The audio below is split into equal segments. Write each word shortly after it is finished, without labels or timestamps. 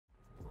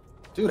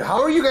Dude,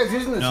 how are you guys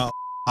using this? No,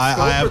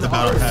 I have the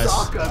battle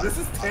pass. This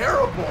is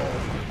terrible.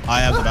 I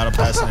have the battle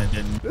pass and it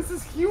didn't. This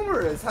is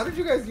humorous. How did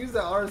you guys use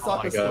that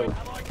Arisaka scope?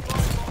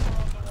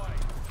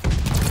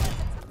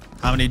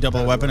 How many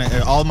double weapon?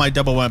 All my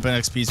double weapon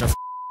XPs are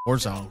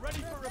Warzone.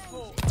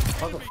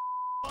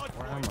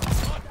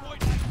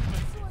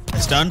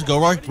 It's done. Go,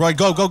 Roy. Roy,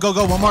 go.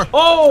 One more.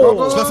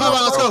 Oh! Split 5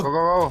 on. Let's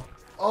go.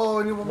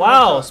 Oh, I need one more.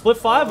 Wow, split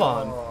 5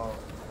 on.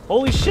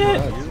 Holy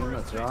shit.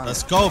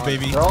 Let's go,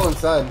 baby. They're all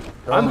inside.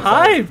 I'm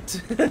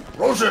hyped.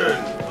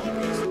 Roshan!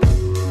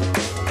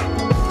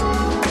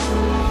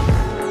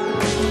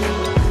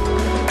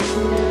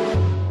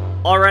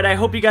 Alright, I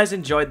hope you guys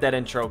enjoyed that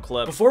intro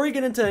clip. Before we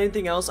get into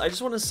anything else, I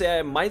just want to say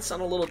I might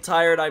sound a little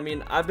tired. I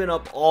mean, I've been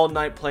up all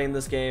night playing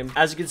this game.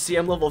 As you can see,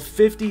 I'm level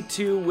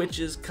 52, which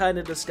is kind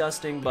of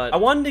disgusting, but I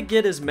wanted to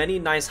get as many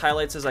nice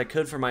highlights as I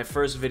could for my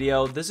first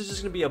video. This is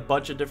just going to be a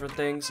bunch of different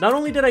things. Not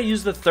only did I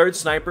use the third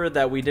sniper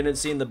that we didn't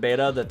see in the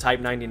beta, the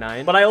Type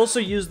 99, but I also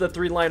used the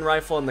 3-line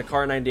rifle and the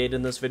Car 98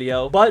 in this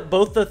video. But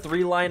both the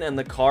 3-line and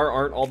the Car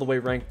aren't all the way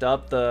ranked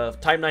up. The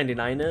Type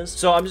 99 is.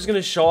 So I'm just going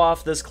to show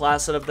off this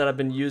class setup that I've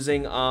been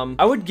using.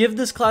 I would give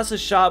this class a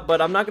shot,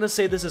 but I'm not going to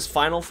say this is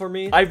final for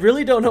me. I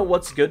really don't know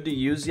what's good to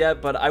use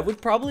yet, but I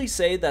would probably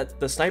say that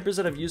the snipers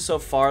that I've used so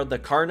far, the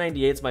Car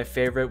 98 is my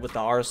favorite, with the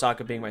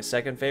Arisaka being my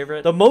second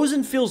favorite. The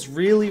Mosin feels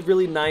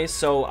really nice,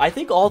 so I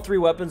think all 3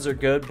 weapons are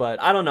good, but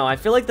I don't know. I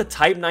feel like the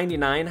Type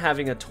 99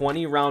 having a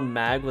 20-round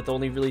mag with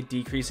only really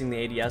decreasing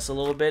the ADS a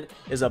little bit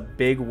is a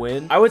big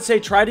win. I would say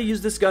try to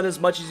use this gun as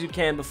much as you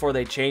can before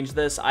they change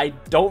this. I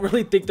don't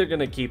really think they're going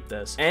to keep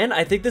this. And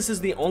I think this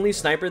is the only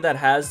sniper that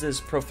has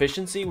this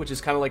proficiency, which is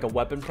kind of like a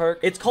weapon perk.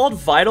 It's called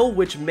Vital,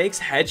 which makes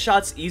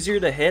headshots easier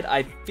to hit.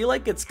 I feel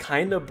like it's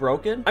kind of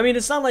broken. I mean,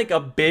 it's not like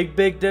a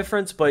big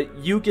difference, but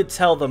you could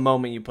tell the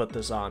moment you put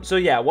this on. So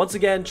yeah, once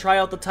again, try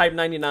out the Type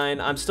 99.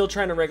 I'm still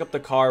trying to rank up the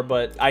Car,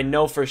 but I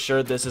know for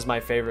sure this is my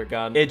favorite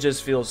gun. It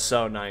just feels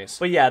so nice.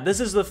 But yeah, this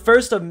is the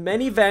first of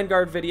many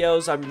Vanguard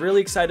videos. I'm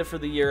really excited for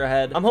the year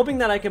ahead. I'm hoping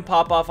that I can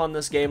pop off on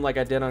this game like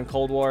I did on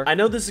Cold War. I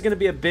know this is going to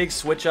be a big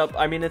switch up.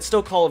 I mean, it's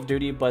still Call of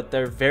Duty, but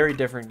they're very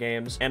different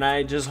games, and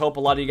I just hope a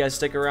lot of you guys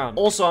stick around.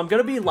 Also, I'm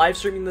going to be live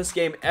streaming this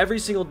game every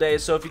single day,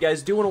 so if you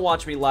guys do want to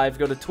watch me live,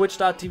 go to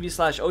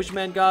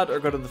twitch.tv/OceanManGod or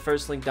go to the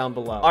first link down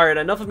below. Alright,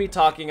 enough of me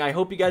talking. I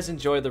hope you guys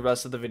enjoy the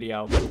rest of the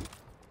video.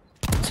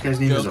 This guy's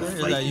name is a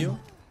Is that you?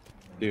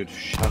 Dude,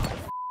 shut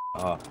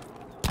up.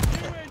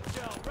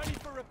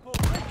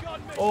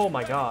 Oh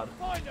my god.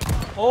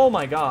 Oh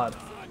my god.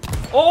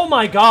 Oh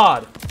my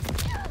god.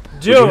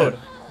 Dude.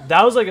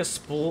 That was like a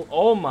spool.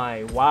 Oh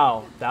my,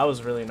 wow, that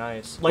was really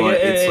nice. Like, but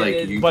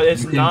it's but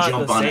it's not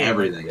jump the on same.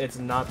 everything. It's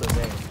not the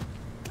same.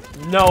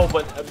 No,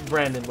 but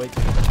Brandon, wait.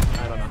 I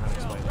don't know how to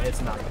explain it.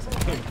 It's not the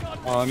same.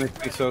 Oh, that makes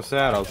me so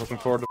sad. I was looking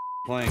forward to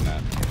playing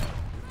that.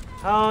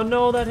 Oh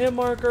no, that hit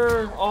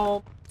marker.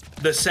 Oh.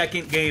 The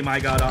second game I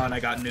got on,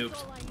 I got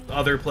nuked.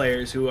 Other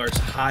players who are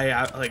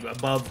high, like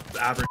above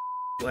average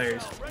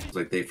players. It's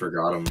like they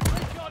forgot him.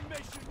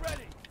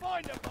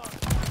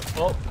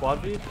 Oh,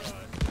 quad beat.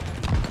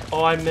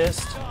 Oh, I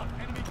missed.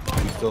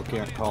 You still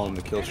can't call him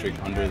the kill streak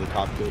under the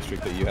top kill streak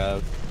that you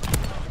have.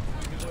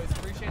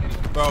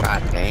 Bro.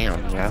 God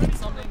damn, yeah. And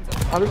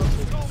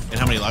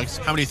how many likes?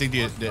 How many do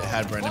you think you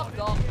had, Brandon?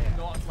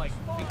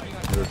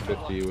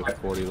 150 with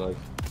 40 likes.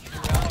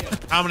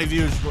 How many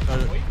views,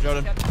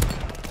 Jordan?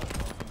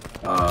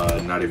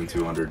 Not even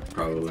 200,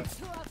 probably.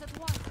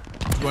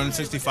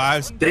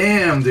 265.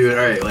 Damn, dude.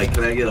 All right, like,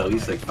 can I get at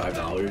least like $5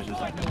 or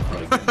something?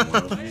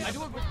 Probably get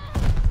more.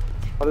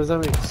 How does that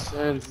make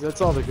sense? That's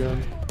all the gun.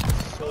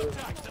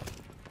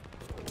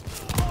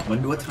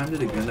 What time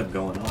did it end up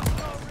going on?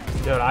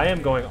 Dude, I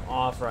am going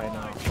off right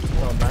now.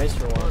 Oh, nice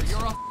for once.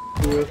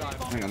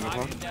 Hang on,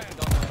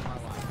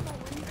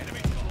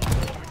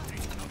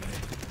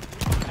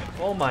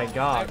 Oh my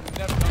god.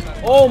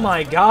 Oh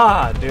my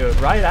god, dude,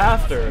 right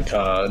after.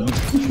 God.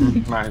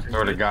 I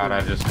swear to God,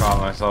 I just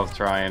caught myself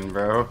trying,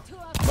 bro.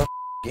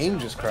 Game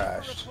just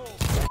crashed.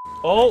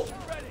 Oh.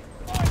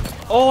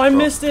 Oh, I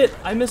missed it.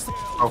 I missed the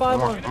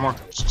 5-1. Come on.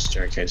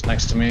 Staircase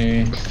next to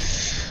me.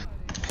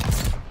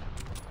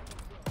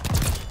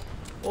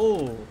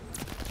 Oh.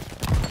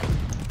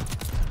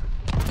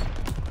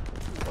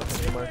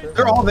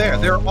 They're all there.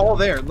 They're all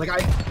there.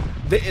 Like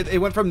it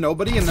went from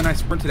nobody, and then I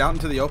sprinted out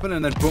into the open,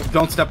 and then boom,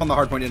 don't step on the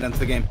hard point. It ends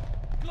the game.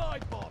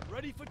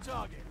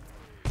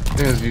 As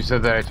soon as you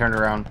said that, I turned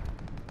around.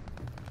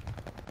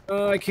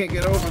 I can't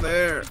get over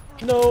there.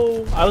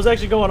 No, I was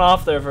actually going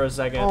off there for a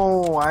second.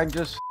 Oh, I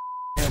just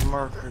hit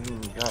marker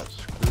and got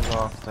screwed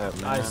off that,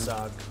 man. I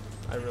suck.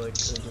 I really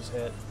could have just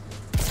hit.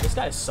 This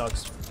guy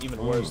sucks even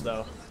worse,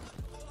 though.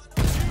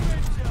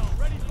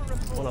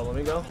 Hold on, let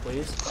me go,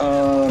 please.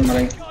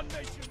 Running.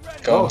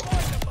 Go.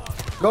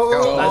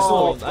 Go. That's a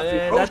little,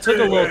 that took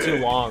a little too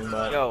long,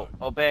 but. Yo,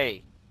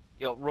 obey.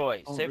 Yo,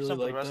 Roy, save some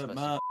for the rest of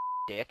us,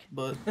 dick.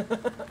 But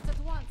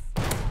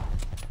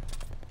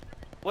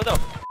What the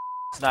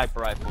sniper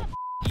rifle?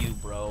 You,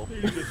 bro.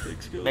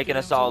 making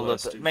us all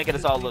look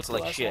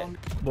like shit.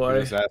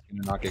 Boy, just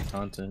asking to not get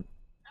content.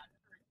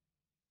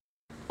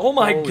 Oh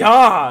my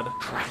god!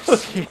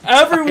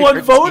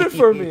 Everyone voted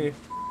for me!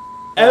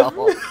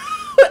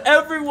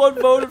 Everyone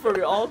voted for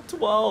me, all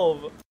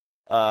 12!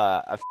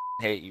 I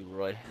hate you,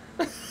 Roy.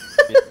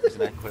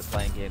 Reason I quit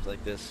playing games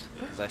like this,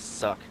 because I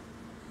suck.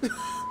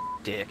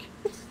 Dick.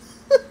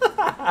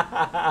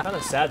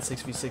 Kinda sad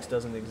 6v6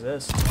 doesn't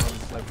exist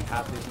on like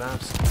half these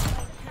maps.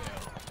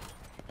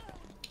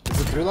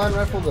 Is the 3-line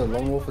rifle, the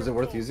lone wolf, is it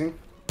worth using?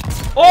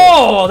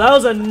 Oh, that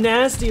was a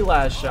nasty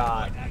last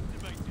shot.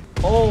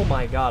 Oh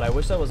my god, I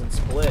wish that wasn't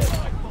split.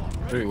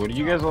 Wait, what are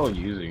you guys all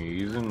using? Are you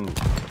using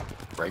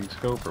reg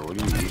scope or what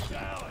are you using?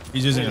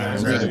 He's using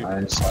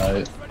Iron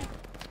sight.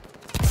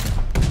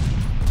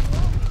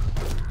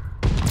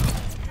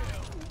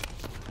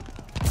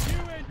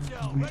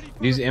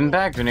 These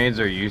impact grenades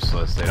are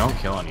useless. They don't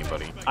kill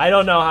anybody. I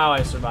don't know how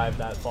I survived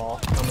that fall,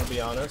 I'm gonna be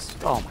honest.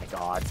 Oh my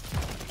god.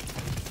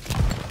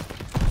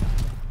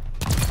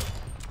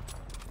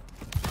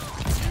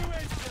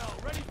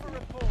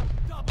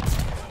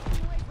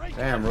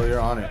 Damn, bro, you're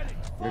on it.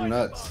 You're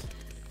nuts.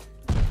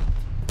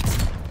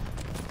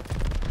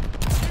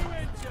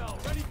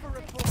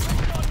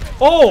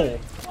 Oh!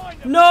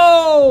 No!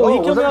 Oh,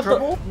 He killed me off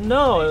triple? the...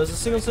 No, it was a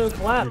single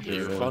collapse.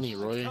 You're funny,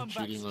 Roy.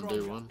 Cheating on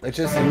day one. It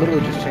just literally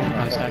just changed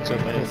my Nice hacks up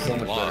there. so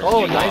much better.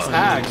 Oh, nice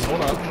hacks.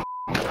 Hold up.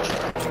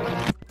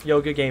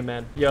 Yo, good game,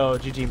 man. Yo,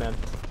 GG, man.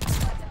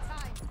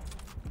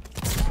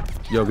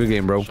 Yo, good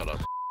game, bro. Shut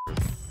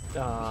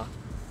up.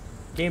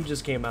 Game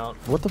just came out.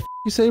 What the f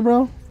you say,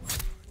 bro?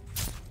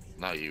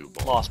 Not you,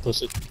 boy. Lost,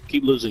 pussy.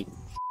 Keep losing.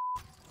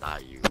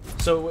 Not you.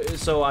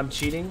 So I'm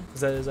cheating?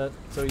 Is that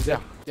so easy?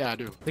 Yeah, I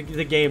do.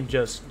 The game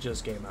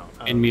just came out.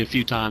 And me a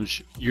few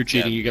times. You're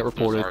cheating. You get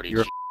reported.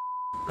 You're.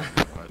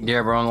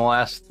 Yeah, bro. In the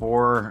last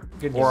four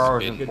Good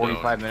hours game. and Good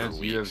 45 game. minutes,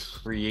 you have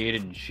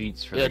created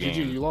cheats for Yeah, the GG.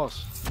 game. You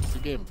lost.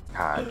 Good game.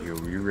 God, you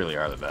really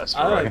are the best.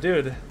 Oh, Roy.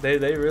 dude, they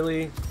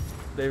really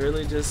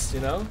just,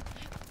 you know.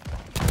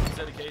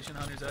 Dedication,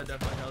 Hunter's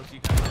definitely helps you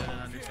kind of get an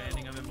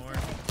understanding of it more. I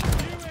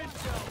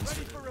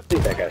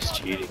think that guy's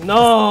cheating.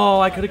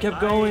 No, I could have kept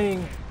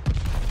going.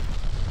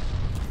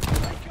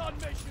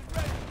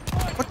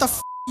 What the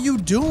f are you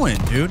doing,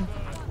 dude?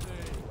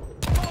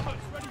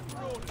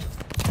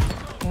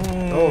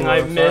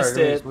 I missed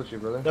sorry, it. switch you,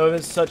 brother. That would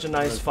have been such a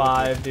nice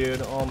 5,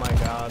 dude. Oh my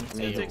god.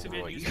 They're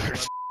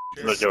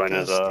doing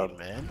his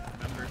Man.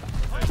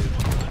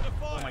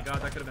 Oh my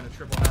god, that could have been a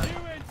triple hat.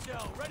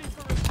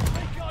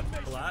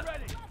 Collat?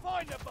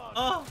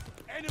 Oh!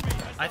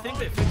 I think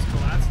they fixed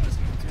collats in this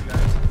game too,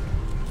 guys.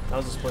 That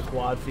was a split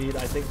quad feed.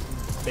 I think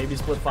maybe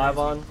split 5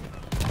 on.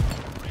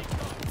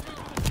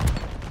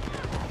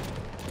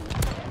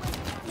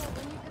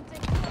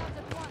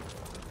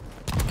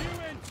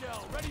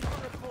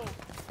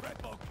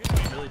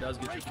 It really does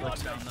get your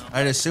clicks down though.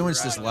 I'd assume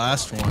it's this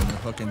last one, the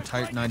fucking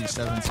Type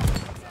 97s.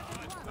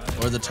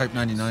 Or the Type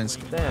 99s.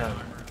 Damn.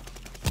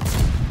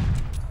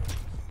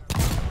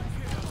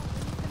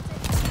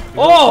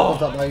 Oh!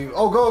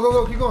 Oh,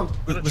 go, keep going.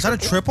 Was that a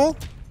triple?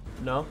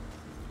 No.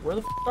 Where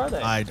the f are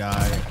they? I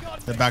died.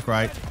 They're back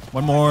right.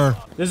 One more.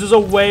 This is a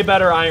way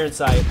better iron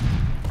sight.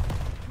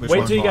 Which Wait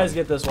one? till you guys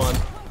get this one.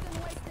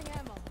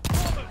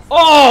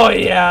 Oh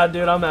yeah,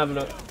 dude, I'm having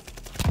a.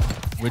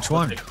 Which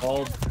one? It's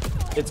called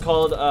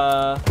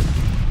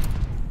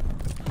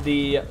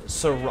the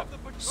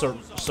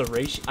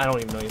Sarashi. I don't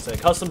even know what you say.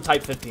 Custom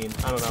Type 15.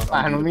 I don't know.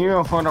 I don't even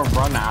want to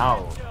run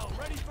out.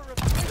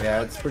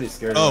 Yeah, it's pretty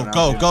scary. Oh,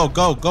 go.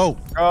 Go.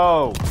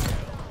 Oh.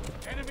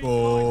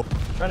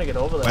 Trying to get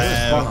over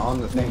there. Wow. On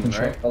the thing,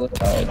 right?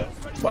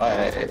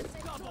 Bye.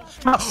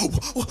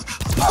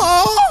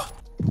 Oh!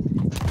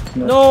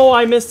 No,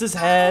 I missed his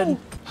head.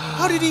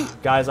 How did he?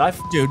 Guys, I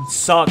Dude.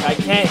 suck. I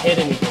can't hit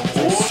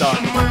anything. I suck.